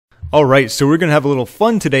Alright, so we're going to have a little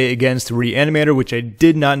fun today against Reanimator, which I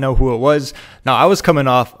did not know who it was. Now, I was coming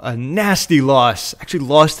off a nasty loss. Actually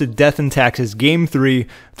lost to Death and Taxes Game 3.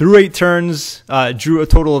 Through 8 turns, drew a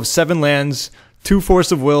total of 7 lands, 2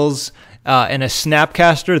 Force of Wills, and a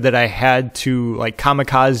Snapcaster that I had to, like,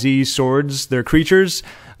 kamikaze swords their creatures.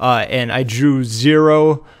 And I drew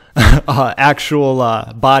 0 actual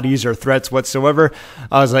bodies or threats whatsoever.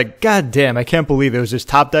 I was like, God damn, I can't believe it was just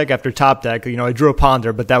top deck after top deck. You know, I drew a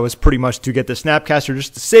Ponder, but that was pretty much to get the Snapcaster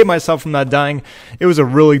just to save myself from not dying. It was a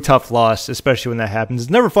really tough loss, especially when that happens.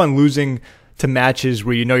 It's never fun losing to matches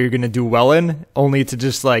where you know you're going to do well in, only to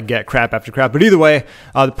just like get crap after crap. But either way,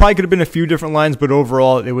 there probably could have been a few different lines, but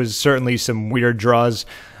overall it was certainly some weird draws.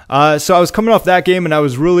 So I was coming off that game and I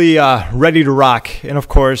was really ready to rock. And of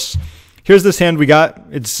course, here's this hand we got.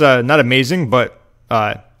 It's not amazing, but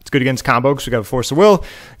it's good against combo because we got a Force of Will.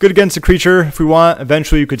 Good against a creature if we want.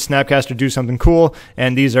 Eventually, you could Snapcaster, do something cool.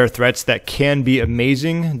 And these are threats that can be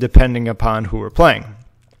amazing depending upon who we're playing.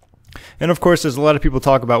 And of course, as a lot of people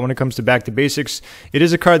talk about when it comes to Back to Basics, it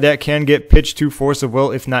is a card that can get pitched to Force of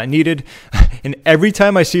Will if not needed. And every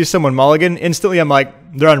time I see someone mulligan, instantly I'm like,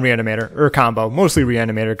 they're on Reanimator or combo. Mostly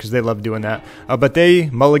Reanimator because they love doing that. But they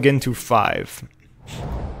mulligan to 5.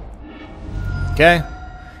 Okay,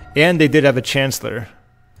 and they did have a Chancellor.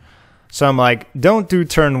 So I'm like, don't do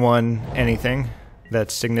turn 1 anything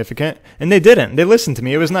that's significant. And they didn't. They listened to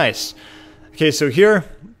me. It was nice. Okay, so here,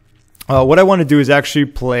 what I want to do is actually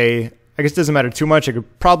play, I guess it doesn't matter too much. I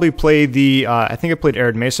could probably play the, I think I played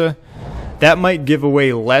Arid Mesa. That might give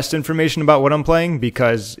away less information about what I'm playing,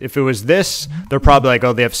 because if it was this, they're probably like,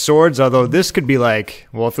 oh, they have swords, although this could be like,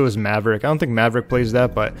 well, if it was Maverick, I don't think Maverick plays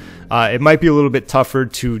that, but it might be a little bit tougher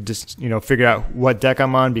to just, you know, figure out what deck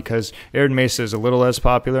I'm on, because Arid Mesa is a little less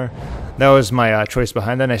popular. That was my choice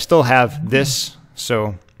behind that, and I still have this,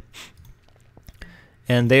 so...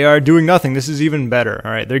 And they are doing nothing. This is even better.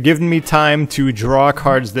 All right, they're giving me time to draw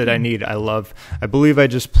cards that I need. I believe I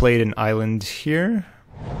just played an island here.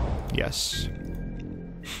 Yes.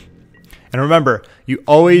 And remember, you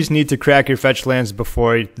always need to crack your fetch lands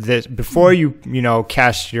before you know,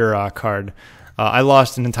 cast your card. I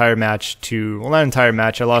lost an entire match to, well, not an entire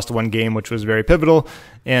match. I lost 1 game, which was very pivotal.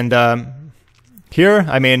 And here,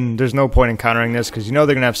 I mean, there's no point in countering this because you know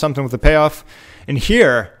they're going to have something with the payoff. And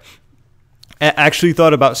here, I actually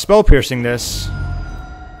thought about spell piercing this.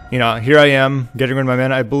 You know, here I am getting rid of my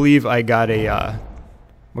mana. I believe I got a...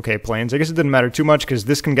 okay, planes. I guess it didn't matter too much because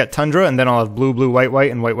this can get Tundra, and then I'll have blue, blue, white,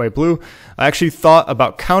 white, and white, white, blue. I actually thought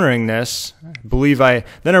about countering this. Then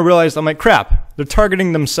I realized, I'm like, crap, they're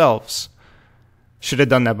targeting themselves. Should have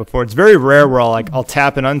done that before. It's very rare where I'll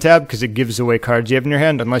tap and untap because it gives away cards you have in your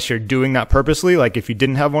hand, unless you're doing that purposely. Like if you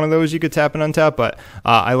didn't have one of those, you could tap and untap, but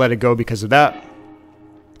I let it go because of that.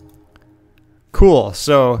 Cool.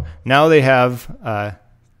 So now they have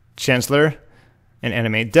Chancellor and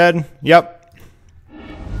Animate Dead. Yep.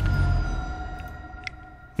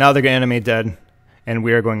 Now they're going to Animate Dead, and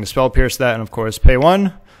we are going to Spell Pierce that, and of course pay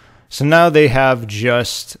 1. So now they have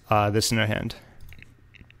just this in their hand.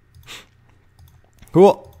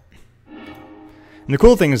 Cool. And the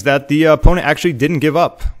cool thing is that the opponent actually didn't give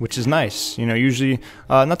up, which is nice. You know, usually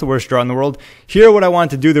not the worst draw in the world. Here, what I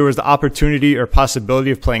wanted to do, there was the opportunity or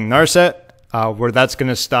possibility of playing Narset, where that's going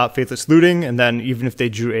to stop Faithless Looting, and then even if they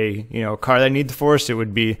drew a card I need to force, it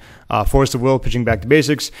would be Force of Will, pitching Back to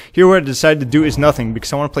Basics. Here what I decided to do is nothing,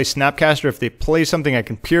 because I want to play Snapcaster. If they play something, I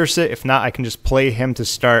can pierce it. If not, I can just play him to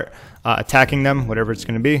start attacking them, whatever it's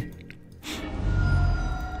going to be.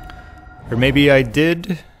 Or maybe I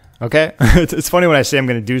did. Okay, it's funny when I say I'm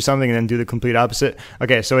going to do something and then do the complete opposite.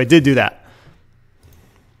 Okay, so I did do that.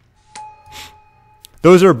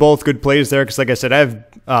 Those are both good plays there, because like I said, I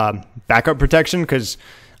have backup protection, because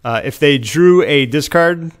if they drew a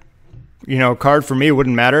discard, card for me, it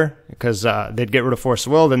wouldn't matter, because they'd get rid of Force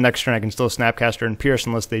of Will. Then next turn I can still Snapcaster and Pierce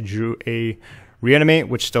unless they drew a Reanimate,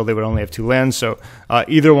 which still they would only have 2 lands, so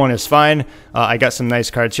either one is fine. I got some nice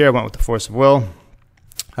cards here. I went with the Force of Will.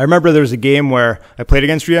 I remember there was a game where I played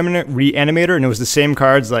against Reanimator, and it was the same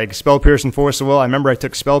cards, like Spell Pierce and Force of Will. I remember I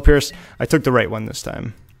took Spell Pierce. I took the right one this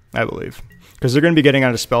time, I believe, because they're going to be getting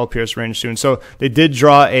out of Spell Pierce range soon. So they did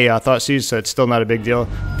draw a Thoughtseize, so it's still not a big deal.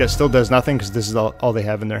 That still does nothing, because this is all they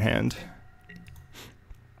have in their hand.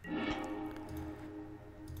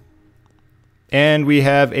 And we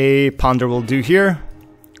have a Ponder will do here.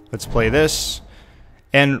 Let's play this.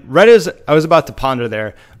 And right as I was about to ponder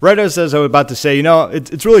there, right as I was about to say,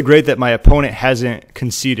 it's really great that my opponent hasn't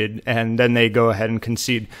conceded, and then they go ahead and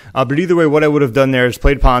concede. But either way, what I would have done there is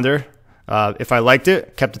played Ponder, If I liked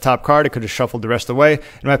it, kept the top card, I could have shuffled the rest away.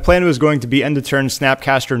 And my plan was going to be end of turn,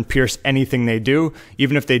 Snapcaster, and pierce anything they do.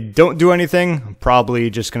 Even if they don't do anything, I'm probably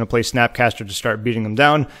just going to play Snapcaster to start beating them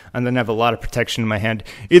down, and then have a lot of protection in my hand.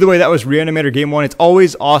 Either way, that was Reanimator Game 1. It's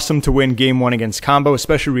always awesome to win Game 1 against combo,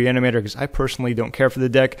 especially Reanimator, because I personally don't care for the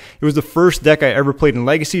deck. It was the first deck I ever played in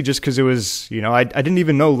Legacy, just because it was, you know, I didn't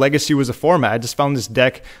even know Legacy was a format. I just found this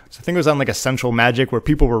deck, I think it was on like Essential Magic, where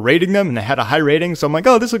people were rating them, and they had a high rating, so I'm like,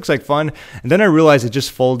 oh, this looks like fun. And then I realized it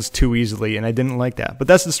just folds too easily, and I didn't like that. But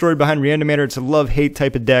that's the story behind Reanimator. It's a love-hate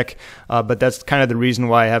type of deck, but that's kind of the reason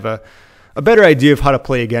why I have a better idea of how to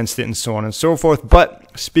play against it and so on and so forth.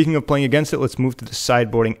 But speaking of playing against it, let's move to the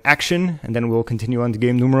sideboarding action, and then we'll continue on to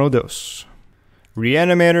game numero dos.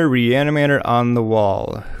 Reanimator on the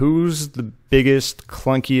wall. Who's the biggest,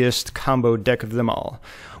 clunkiest combo deck of them all?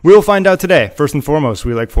 We'll find out today. First and foremost,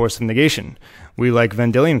 we like Force of Negation. We like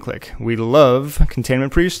Vendilion Clique. We love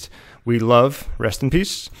Containment Priest. We love Rest in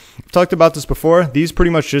Peace. I've talked about this before. These pretty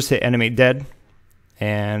much just hit Animate Dead.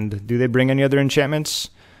 And do they bring any other enchantments?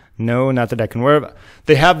 No, not that I can wear.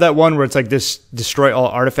 They have that one where it's like this: destroy all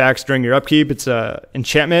artifacts during your upkeep. It's a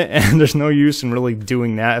enchantment, and there's no use in really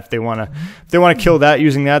doing that. If they want to kill that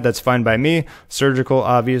using that, that's fine by me. Surgical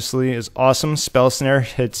obviously is awesome. Spell Snare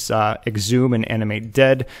hits Exhume and Animate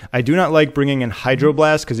Dead. I do not like bringing in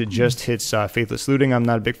Hydroblast because it just hits Faithless Looting. I'm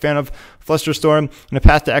not a big fan of Flusterstorm, and a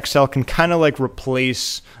Path to Exile can kind of like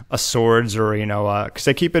replace a Swords, or you know, because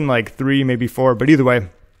I keep in like 3, maybe 4, but either way.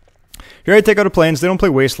 Here I take out a plains. They don't play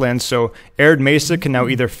Wastelands, so Arid Mesa can now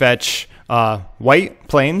either fetch white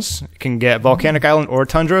plains, can get Volcanic Island or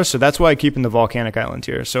Tundra, so that's why I keep in the Volcanic Island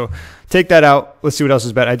here. So take that out. Let's see what else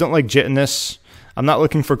is bad. I don't like Jitte in this. I'm not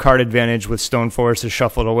looking for card advantage with Stoneforge to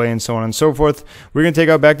shuffle it away and so on and so forth. We're going to take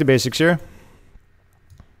out back to basics here.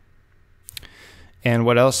 And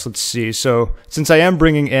what else? Let's see. So since I am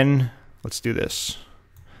bringing in, let's do this.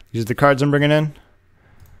 These are the cards I'm bringing in.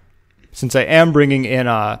 Since I am bringing in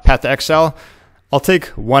Path to Exile, I'll take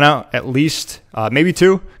one out at least, maybe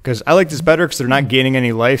 2, because I like this better because they're not gaining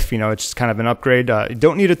any life. You know, it's just kind of an upgrade. You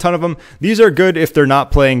don't need a ton of them. These are good if they're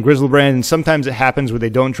not playing Grizzlebrand, and sometimes it happens where they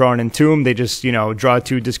don't draw an Entomb. They just, you know, draw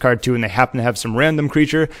 2, discard 2, and they happen to have some random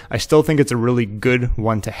creature. I still think it's a really good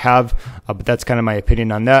one to have, but that's kind of my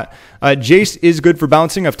opinion on that. Jace is good for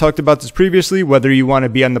bouncing. I've talked about this previously, whether you want to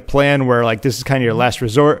be on the plan where like this is kind of your last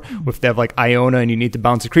resort, if they have like Iona and you need to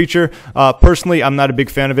bounce a creature. Personally, I'm not a big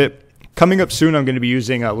fan of it. Coming up soon, I'm going to be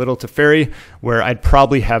using Little Teferi, where I'd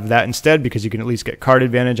probably have that instead because you can at least get card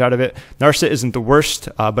advantage out of it. Narset isn't the worst,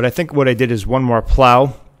 but I think what I did is 1 more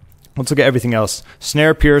Plow. Let's look at everything else.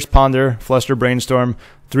 Snare, Pierce, Ponder, Fluster, Brainstorm,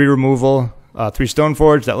 3 removal, 3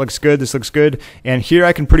 Stoneforge. That looks good. This looks good. And here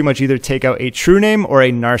I can pretty much either take out a True-Name or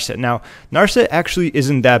a Narset. Now, Narset actually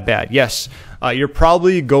isn't that bad. Yes, you're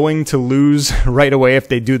probably going to lose right away if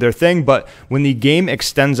they do their thing, but when the game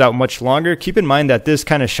extends out much longer, keep in mind that this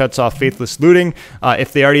kind of shuts off Faithless Looting.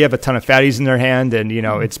 If they already have a ton of fatties in their hand, and you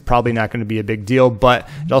know, it's probably not going to be a big deal, but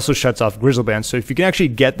it also shuts off Grizzlebrand. So if you can actually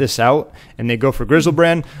get this out and they go for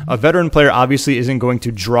Grizzlebrand, a veteran player obviously isn't going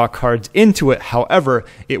to draw cards into it. However,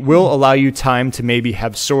 it will allow you time to maybe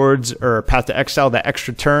have Swords or Path to Exile that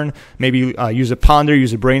extra turn, maybe use a Ponder,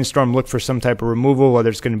 use a Brainstorm, look for some type of removal,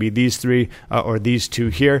 whether it's going to be these 3 or these 2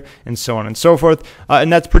 here, and so on and so forth.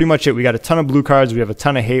 And that's pretty much it. We got a ton of blue cards. We have a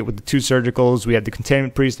ton of hate with the 2 Surgicals. We have the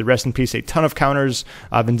Containment Priest, the Rest in Peace, a ton of counters.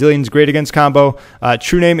 Vendilion's great against combo.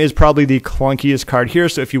 True-Name is probably the clunkiest card here,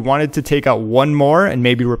 so if you wanted to take out 1 more and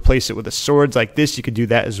maybe replace it with a Swords like this, you could do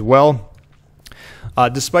that as well.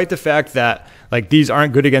 Despite the fact that like these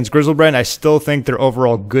aren't good against Grizzlebrand, I still think they're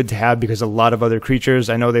overall good to have because a lot of other creatures,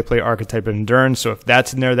 I know they play Archetype of Endurance, so if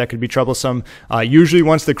that's in there, that could be troublesome. Usually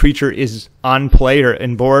once the creature is on play or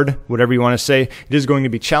in board, whatever you want to say, it is going to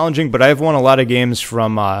be challenging, but I've won a lot of games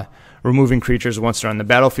from removing creatures once they're on the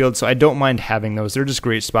battlefield, so I don't mind having those. They're just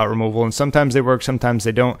great spot removal, and sometimes they work, sometimes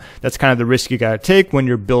they don't. That's kind of the risk you gotta take when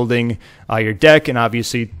you're building your deck and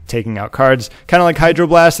obviously taking out cards. Kind of like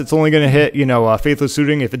Hydroblast, it's only gonna hit, you know, Faithless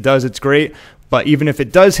Looting. If it does, it's great. But even if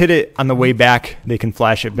it does hit it on the way back, they can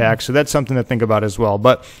flash it back. So that's something to think about as well.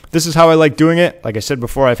 But this is how I like doing it. Like I said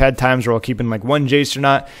before, I've had times where I'll keep in like 1 Jace or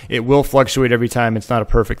not. It will fluctuate every time. It's not a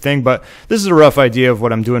perfect thing. But this is a rough idea of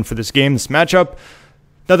what I'm doing for this game, this matchup.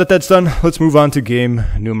 Now that that's done, let's move on to game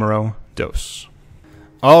numero dos.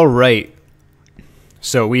 All right.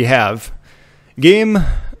 So we have game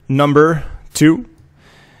number 2.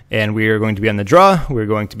 And we are going to be on the draw. We're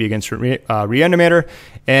going to be against Reanimator.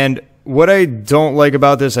 And what I don't like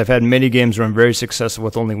about this, I've had many games where I'm very successful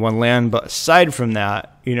with only 1 land, but aside from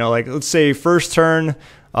that, you know, like let's say first turn,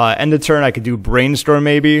 end of turn, I could do Brainstorm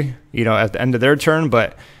maybe, you know, at the end of their turn,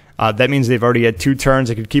 but That means they've already had 2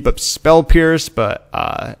 turns. I could keep up Spell Pierce, but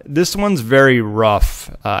this one's very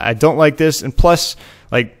rough. I don't like this, and plus,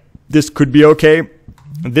 like, this could be okay.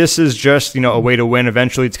 This is just, a way to win.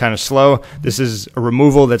 Eventually, it's kind of slow. This is a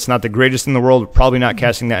removal that's not the greatest in the world. We're probably not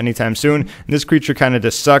casting that anytime soon. And this creature kind of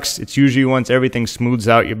just sucks. It's usually once everything smooths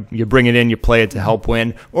out, you bring it in, you play it to help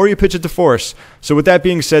win, or you pitch it to force. So with that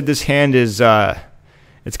being said, this hand is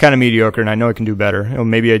it's kind of mediocre, and I know I can do better.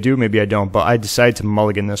 Maybe I do, maybe I don't, but I decided to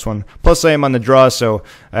mulligan this one. Plus, I am on the draw, so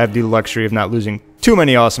I have the luxury of not losing too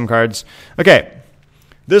many awesome cards. Okay,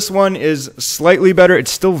 this one is slightly better.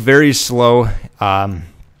 It's still very slow.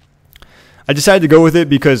 I decided to go with it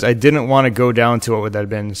because I didn't want to go down to, what would that have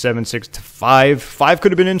been, 7-6 to 5. 5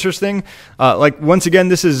 could have been interesting. Like, once again,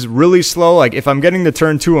 this is really slow. Like, if I'm getting the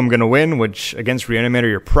turn 2, I'm going to win, which against Reanimator,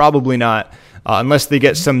 you're probably not. Unless they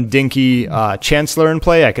get some dinky Chancellor in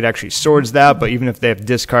play, I could actually Swords that, but even if they have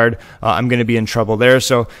discard, I'm going to be in trouble there.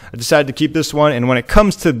 So I decided to keep this one, and when it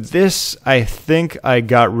comes to this, I think I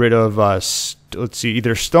got rid of, let's see,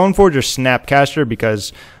 either Stoneforge or Snapcaster,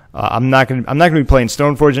 because I'm not gonna be playing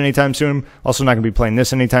Stoneforge anytime soon. Also not gonna be playing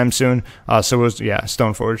this anytime soon. So it was, yeah,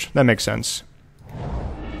 Stoneforge. That makes sense.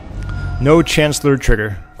 No Chancellor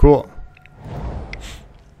trigger. Cool.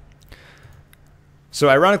 So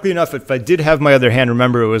ironically enough, if I did have my other hand,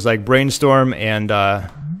 remember it was like Brainstorm and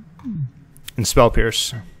Spell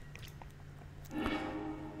Pierce.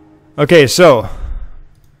 Okay, so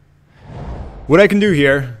what I can do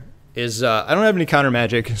here is I don't have any counter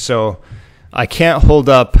magic, so I can't hold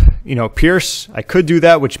up, Pierce. I could do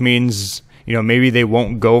that, which means, maybe they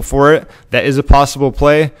won't go for it. That is a possible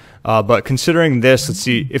play. But considering this, let's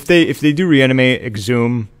see, if they do reanimate,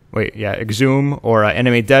 Exhume or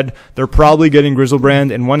Animate Dead, they're probably getting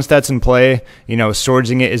Grizzlebrand, and once that's in play,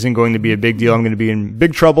 swordsing it isn't going to be a big deal. I'm going to be in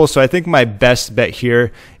big trouble, so I think my best bet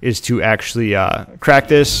here is to actually crack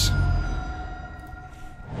this.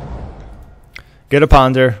 Get a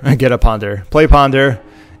Ponder, play Ponder,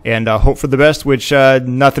 and hope for the best, which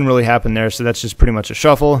nothing really happened there, so that's just pretty much a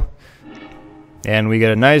shuffle. And we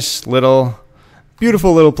get a nice little,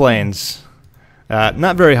 beautiful little plains.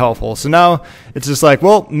 Not very helpful. So now it's just like,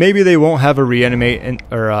 well, maybe they won't have a reanimate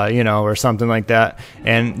or something like that.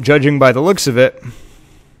 And judging by the looks of it,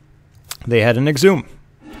 they had an Exhume.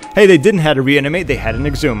 Hey, they didn't have a reanimate, they had an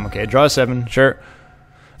Exhume. Okay, draw 7, sure.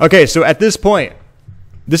 Okay, so at this point,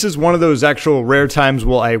 this is one of those actual rare times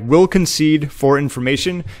where I will concede for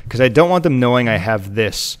information because I don't want them knowing I have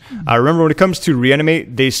this. Remember, when it comes to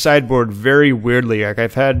Reanimate, they sideboard very weirdly. Like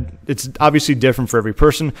it's obviously different for every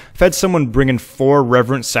person. I've had someone bring in 4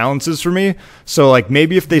 Reverent Silences for me. So like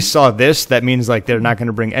maybe if they saw this, that means like they're not going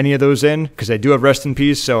to bring any of those in because I do have Rest in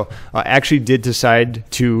Peace. So I actually did decide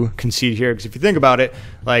to concede here because if you think about it,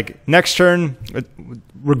 like next turn,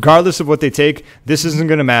 regardless of what they take, this isn't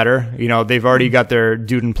going to matter. They've already got their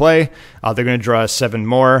dude in play. They're going to draw 7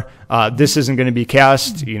 more. This isn't going to be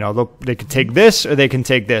cast. They could take this or they can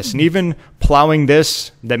take this. And even plowing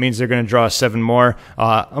this, that means they're going to draw 7 more.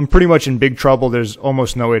 I'm pretty much in big trouble. There's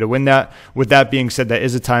almost no way to win that. With that being said, that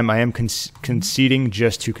is a time I am conceding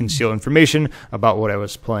just to conceal information about what I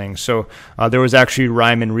was playing. So there was actually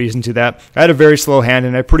rhyme and reason to that. I had a very slow hand,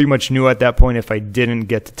 and I pretty much knew at that point if I didn't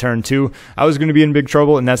get to turn 2, I was going to be in big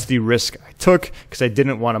trouble, and that's the risk I took because I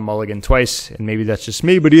didn't want to mulligan twice, and maybe that's just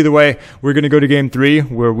me. But either way, we're going to go to game 3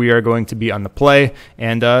 where we are going to be on the play.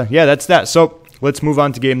 And yeah, that's that. So let's move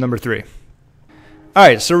on to game number 3. All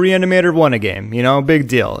right, so Reanimator won a game. Big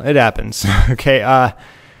deal. It happens. Okay,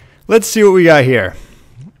 let's see what we got here.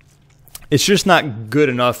 It's just not good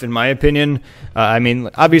enough, in my opinion. I mean,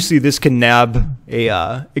 obviously this can nab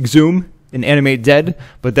a Exhume and Animate Dead,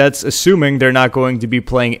 but that's assuming they're not going to be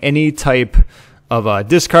playing any type of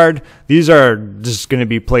discard. These are just going to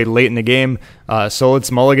be played late in the game, so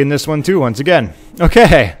let's mulligan this one too once again.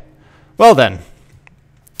 Okay, well then.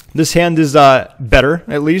 This hand is better,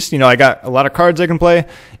 at least. I got a lot of cards I can play,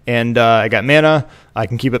 and I got mana. I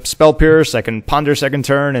can keep up Spell Pierce. I can Ponder second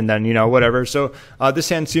turn, and then, whatever. So this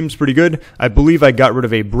hand seems pretty good. I believe I got rid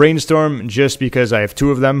of a Brainstorm just because I have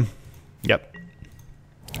 2 of them. Yep.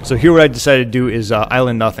 So here what I decided to do is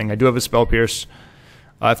Island nothing. I do have a Spell Pierce.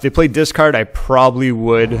 If they play discard, I probably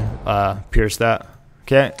would Pierce that.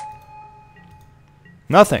 Okay.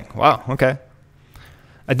 Nothing. Wow, okay.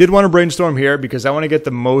 I did want to Brainstorm here because I want to get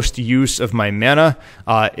the most use of my mana.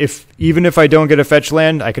 Even if I don't get a fetch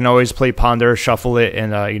land, I can always play Ponder, shuffle it,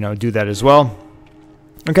 and do that as well.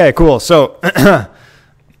 Okay, cool. So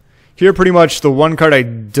here, pretty much the one card I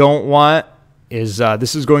don't want is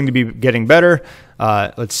this is going to be getting better.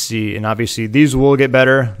 Let's see, and obviously these will get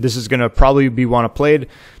better. This is going to probably be one played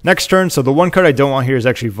next turn. So the one card I don't want here is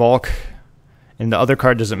actually Volk. and the other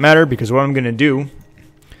card doesn't matter because what I'm going to do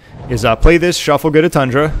is play this, shuffle, get a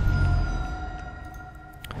Tundra.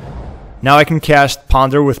 Now I can cast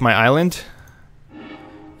Ponder with my island.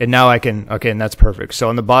 And now I can, okay, and that's perfect. So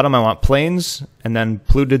on the bottom I want Plains, and then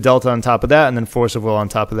Polluted Delta on top of that, and then Force of Will on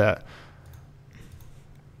top of that.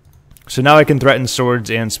 So now I can threaten Swords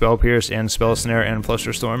and Spell Pierce and Spell Snare and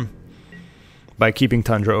Flusterstorm by keeping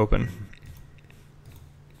Tundra open.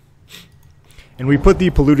 And we put the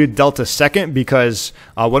Polluted Delta second because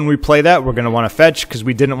when we play that, we're going to want to fetch because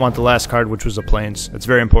we didn't want the last card, which was a Plains. That's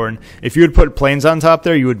very important. If you would put Plains on top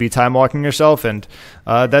there, you would be time walking yourself, and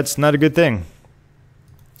that's not a good thing.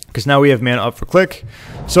 Because now we have mana up for click.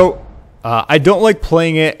 So I don't like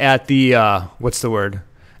playing it at the, what's the word?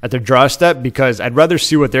 At the draw step, because I'd rather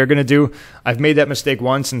see what they're going to do. I've made that mistake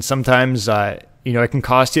once, and sometimes, you know, it can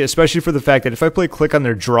cost you, especially for the fact that if I play click on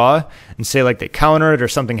their draw and say like they counter it or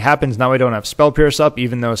something happens, now I don't have Spell Pierce up,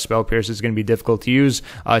 even though Spell Pierce is going to be difficult to use.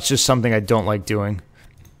 It's just something I don't like doing.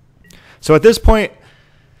 So at this point,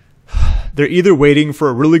 they're either waiting for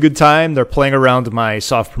a really good time, they're playing around my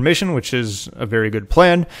soft permission, which is a very good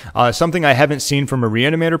plan. Something I haven't seen from a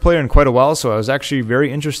Reanimator player in quite a while, so I was actually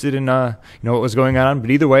very interested in you know, what was going on. But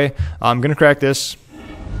either way, I'm going to crack this.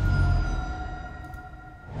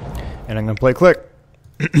 And I'm going to play click.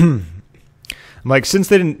 Like, since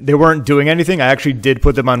they weren't doing anything, I actually did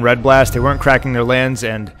put them on Red Blast. They weren't cracking their lands,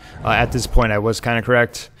 and at this point I was kind of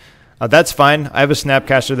correct. That's fine. I have a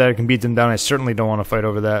Snapcaster that I can beat them down. I certainly don't want to fight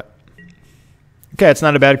over that. Okay, it's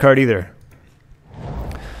not a bad card either.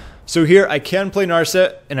 So here I can play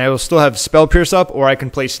Narset, and I will still have Spell Pierce up, or I can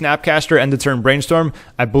play Snapcaster, end of turn Brainstorm.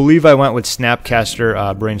 I believe I went with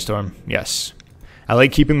Snapcaster Brainstorm, yes. I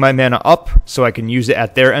like keeping my mana up so I can use it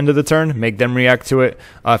at their end of the turn, make them react to it.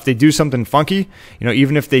 If they do something funky, you know,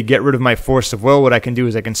 even if they get rid of my Force of Will, what I can do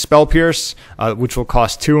is I can Spell Pierce, which will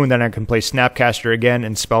cost 2, and then I can play Snapcaster again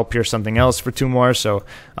and Spell Pierce something else for 2 more, so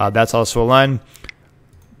that's also a line.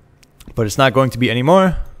 But it's not going to be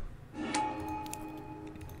anymore.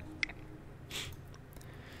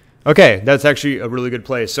 Okay, that's actually a really good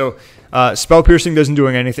play. So Spell Piercing isn't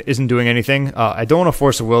doing anything. I don't want to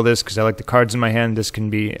Force of Will this because I like the cards in my hand.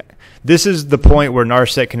 This is the point where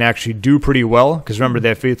Narset can actually do pretty well, because remember they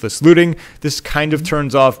have Faithless Looting. This kind of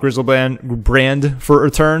turns off Grizzlebrand for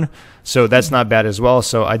a turn, so that's not bad as well.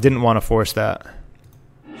 So I didn't want to force that.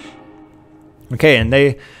 Okay,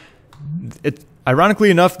 and ironically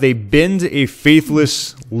enough, they binned a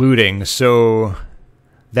Faithless Looting, so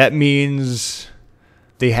that means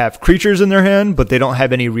they have creatures in their hand, but they don't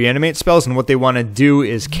have any reanimate spells, and what they want to do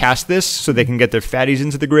is cast this so they can get their fatties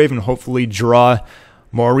into the grave and hopefully draw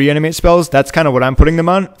more reanimate spells. That's kind of what I'm putting them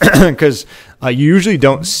on, because you usually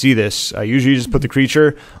don't see this. Usually you just put the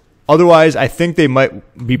creature. Otherwise, I think they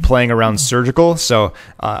might be playing around Surgical. So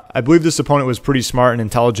I believe this opponent was pretty smart and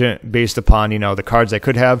intelligent based upon, you know, the cards I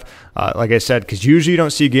could have. Like I said, because usually you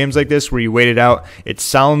don't see games like this where you wait it out. It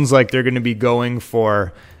sounds like they're going to be going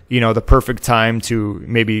for, you know, the perfect time to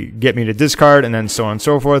maybe get me to discard and then so on and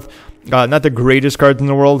so forth. Not the greatest cards in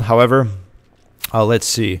the world. However, let's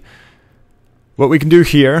see what we can do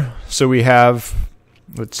here. So we have...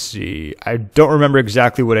 Let's see. I don't remember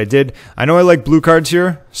exactly what I did. I know I like blue cards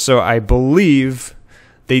here, so I believe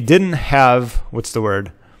they didn't have... What's the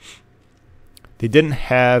word? They didn't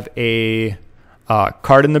have a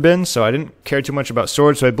card in the bin, so I didn't care too much about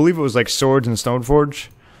swords. So I believe it was like swords and Stoneforge.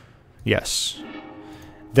 Yes.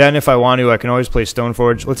 Then if I want to, I can always play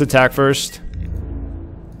Stoneforge. Let's attack first.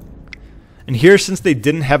 And here, since they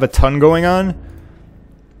didn't have a ton going on,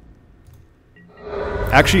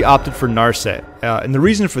 actually opted for Narset. And the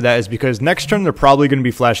reason for that is because next turn they're probably going to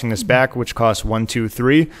be flashing this back, which costs 1, 2,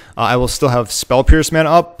 3. I will still have Spell Pierce mana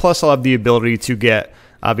up, plus I'll have the ability to get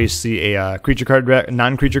obviously a creature card back,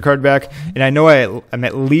 non-creature card back. And I know I'm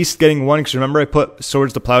at least getting one, because remember I put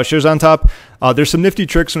Swords to Plowshares on top. There's some nifty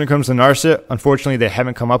tricks when it comes to Narset. Unfortunately, they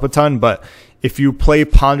haven't come up a ton, but if you play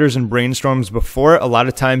Ponders and Brainstorms before it, a lot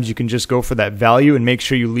of times you can just go for that value and make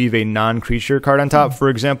sure you leave a non-creature card on top, for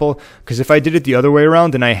example. Because if I did it the other way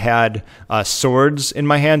around and I had Swords in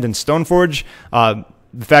my hand and Stoneforge,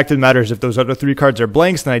 the fact of the matter is if those other 3 cards are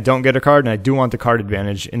blanks, then I don't get a card, and I do want the card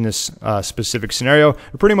advantage in this specific scenario,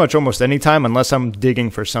 or pretty much almost any time, unless I'm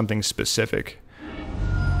digging for something specific.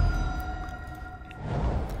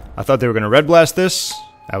 I thought they were going to Red Blast this.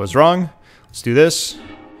 I was wrong. Let's do this.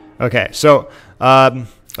 Okay, so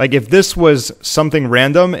like if this was something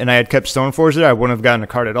random and I had kept Stoneforge there, I wouldn't have gotten a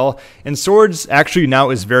card at all. And Swords actually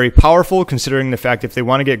now is very powerful, considering the fact if they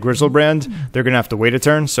want to get Grizzlebrand, they're going to have to wait a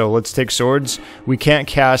turn. So let's take Swords. We can't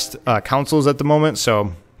cast Councils at the moment,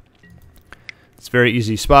 so it's a very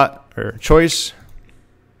easy spot or choice.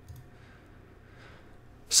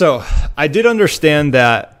 So I did understand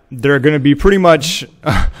that they're going to be pretty much,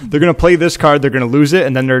 they're going to play this card, they're going to lose it,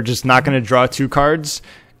 and then they're just not going to draw 2 cards,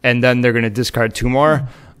 and then they're going to discard 2 more.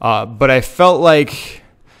 But I felt like,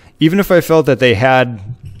 even if I felt that they had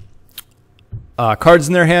cards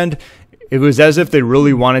in their hand, it was as if they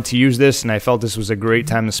really wanted to use this, and I felt this was a great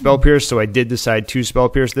time to Spell Pierce, so I did decide to Spell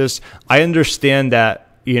Pierce this. I understand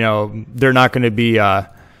that, you know, they're not going to be,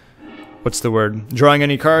 drawing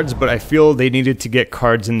any cards, but I feel they needed to get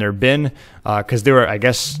cards in their bin, because they were, I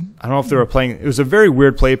guess, I don't know if they were playing, it was a very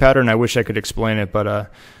weird play pattern, I wish I could explain it,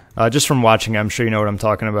 but just from watching, I'm sure you know what I'm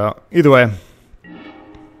talking about. Either way.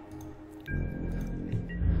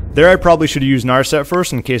 There I probably should have used Narset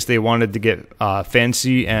first in case they wanted to get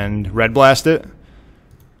fancy and red blast it.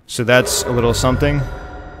 So that's a little something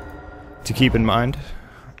to keep in mind.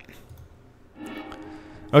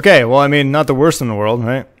 Okay, well, I mean, not the worst in the world,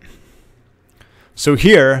 right? So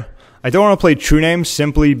here, I don't want to play True-Name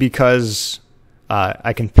simply because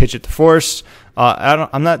I can pitch it to Force.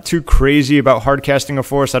 I'm not too crazy about hard casting a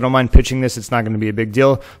Force. I don't mind pitching this. It's not going to be a big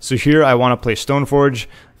deal. So here I want to play Stoneforge,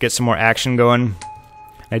 get some more action going.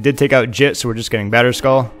 I did take out Jitte, so we're just getting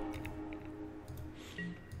Batterskull.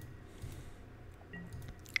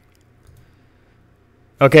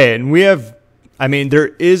 Okay, and we have, I mean, there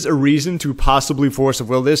is a reason to possibly Force of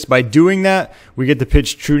Will this. By doing that, we get to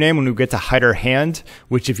pitch True-Name when we get to hide our hand,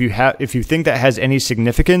 which if you think that has any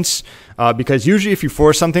significance, because usually if you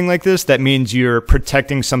force something like this, that means you're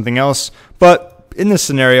protecting something else. But in this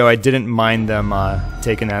scenario, I didn't mind them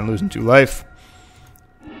taking that and losing 2 life.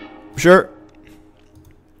 Sure.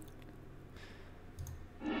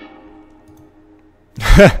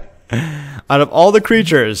 Out of all the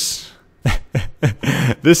creatures,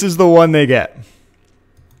 this is the one they get.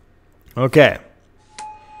 Okay.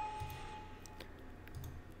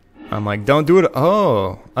 I'm like, don't do it.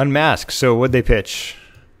 Oh, unmask. So what'd they pitch?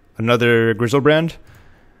 Another Grizzlebrand?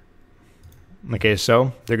 Okay,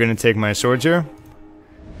 so they're going to take my swords here.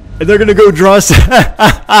 And they're going to go draw.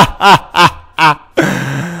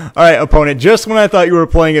 Alright, opponent, just when I thought you were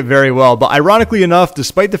playing it very well. But ironically enough,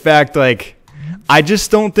 despite the fact, like, I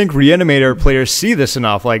just don't think Reanimator players see this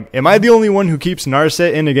enough. Like, am I the only one who keeps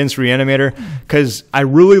Narset in against Reanimator? Because I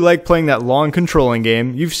really like playing that long controlling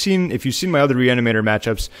game. If you've seen my other Reanimator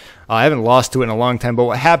matchups, I haven't lost to it in a long time, but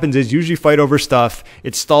what happens is usually fight over stuff,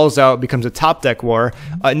 it stalls out, becomes a top deck war,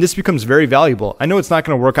 and this becomes very valuable. I know it's not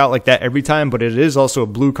going to work out like that every time, but it is also a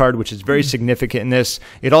blue card, which is very significant in this.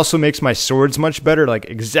 It also makes my swords much better, like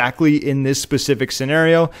exactly in this specific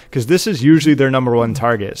scenario, because this is usually their #1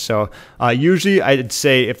 target. So usually I'd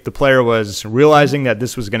say if the player was realizing that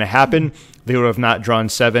this was going to happen, they would have not drawn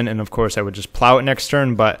 7, and of course I would just plow it next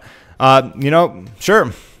turn, but you know,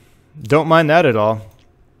 sure, don't mind that at all.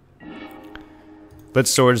 Let's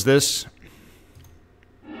Swords this.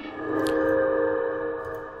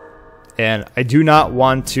 And I do not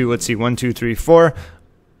want to, let's see, 1, 2, 3, 4.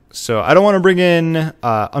 So I don't want to bring in,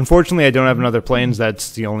 unfortunately I don't have another planes.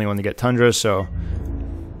 That's the only one to get Tundra, so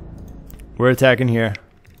we're attacking here.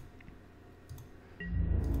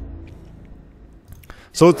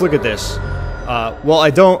 So let's look at this.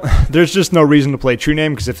 Well, there's just no reason to play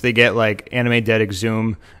True-Name, because if they get like Animate, Dead,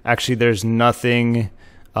 Exhume, actually there's nothing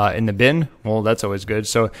in the bin. Well, that's always good.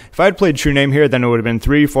 So if I had played True-Name here, then it would have been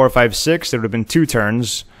 3, 4, 5, 6. It would have been 2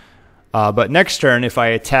 turns. But next turn, if I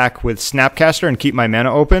attack with Snapcaster and keep my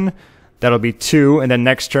mana open, that'll be 2. And then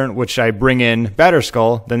next turn, which I bring in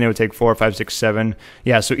Batterskull, then they would take 4, 5, 6, 7.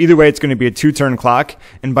 Yeah, so either way, it's going to be a 2-turn clock.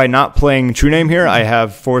 And by not playing True-Name here, I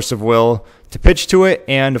have Force of Will to pitch to it.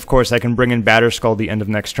 And of course, I can bring in Batterskull the end of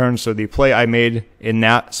next turn. So the play I made in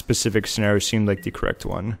that specific scenario seemed like the correct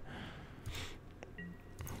one.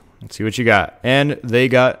 Let's see what you got. And they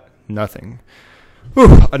got nothing.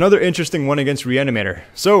 Whew, another interesting one against Reanimator.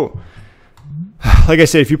 So, like I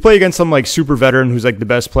said, if you play against some like super veteran who's like the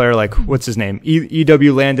best player, like what's his name?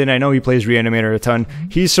 EW Landon. I know he plays Reanimator a ton.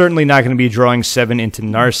 He's certainly not going to be drawing 7 into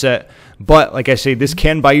Narset. But like I say, this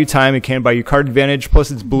can buy you time. It can buy you card advantage.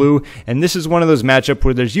 Plus it's blue. And this is one of those matchups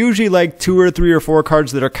where there's usually like 2 or 3 or 4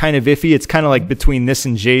 cards that are kind of iffy. It's kind of like between this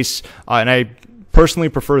and Jace. And I personally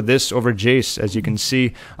prefer this over Jace, as you can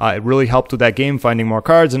see. It really helped with that game, finding more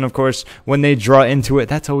cards, and of course, when they draw into it,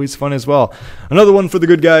 that's always fun as well. Another one for the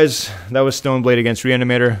good guys. That was Stoneblade against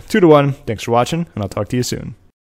Reanimator, 2-1. Thanks for watching, and I'll talk to you soon.